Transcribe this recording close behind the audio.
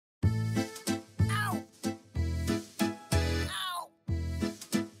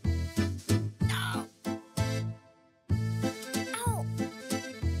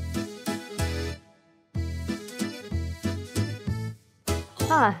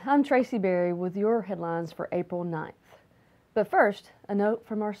Hi, I'm Tracy Berry with your headlines for April 9th. But first, a note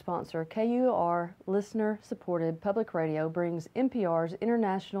from our sponsor. KUR listener-supported public radio brings NPR's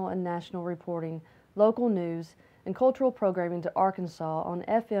international and national reporting, local news, and cultural programming to Arkansas on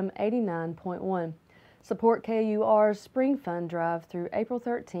FM 89.1. Support KUR's Spring Fund Drive through April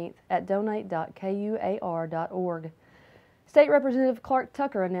 13th at donate.kuar.org. State Representative Clarke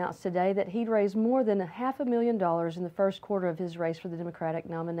Tucker announced today that he'd raised more than $500,000 in the first quarter of his race for the Democratic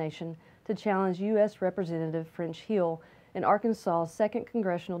nomination to challenge U.S. Representative French Hill in Arkansas's 2nd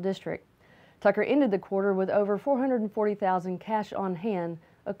Congressional District. Tucker ended the quarter with over $440,000 cash on hand,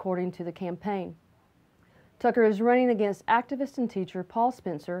 according to the campaign. Tucker is running against activist and teacher Paul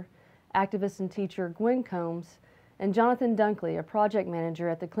Spencer, activist and teacher Gwen Combs, and Jonathan Dunkley, a project manager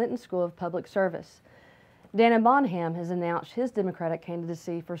at the Clinton School of Public Service. Dana Bonham has announced his Democratic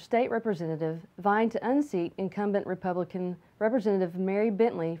candidacy for state representative, vying to unseat incumbent Republican Representative Mary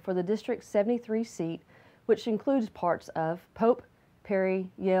Bentley for the District 73 seat, which includes parts of Pope, Perry,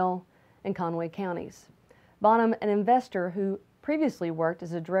 Yale, and Conway counties. Bonham, an investor who previously worked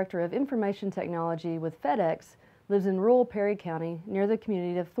as a director of information technology with FedEx, lives in rural Perry County near the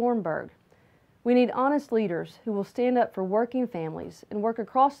community of Thornburg. We need honest leaders who will stand up for working families and work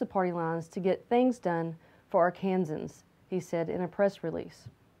across the party lines to get things done for Arkansans, he said in a press release.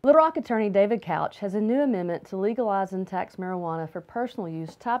 Little Rock attorney David Couch has a new amendment to legalize and tax marijuana for personal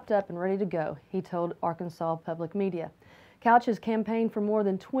use typed up and ready to go, he told Arkansas Public Media. Couch has campaigned for more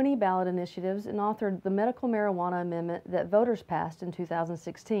than 20 ballot initiatives and authored the medical marijuana amendment that voters passed in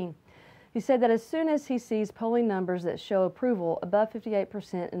 2016. He said that as soon as he sees polling numbers that show approval above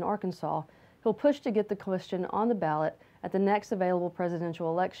 58% in Arkansas, he'll push to get the question on the ballot at the next available presidential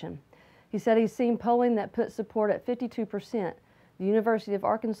election. He said he's seen polling that put support at 52%. The University of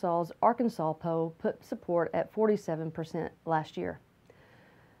Arkansas's Arkansas poll put support at 47% last year.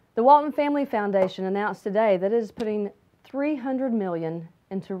 The Walton Foundation announced today that it is putting $300 million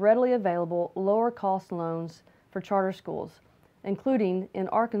into readily available lower-cost loans for charter schools, including in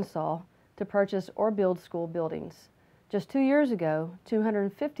Arkansas, to purchase or build school buildings. Just 2 years ago,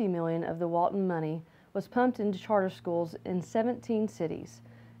 $250 million of the Walton money was pumped into charter schools in 17 cities,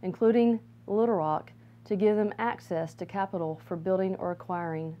 including Little Rock, to give them access to capital for building or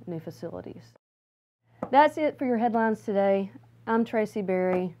acquiring new facilities. That's it for your headlines today. I'm Tracy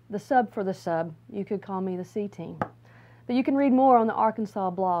Berry, the sub for the sub. You could call me the C-Team. But you can read more on the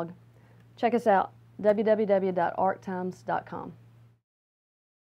Arkansas blog. Check us out, www.arktimes.com.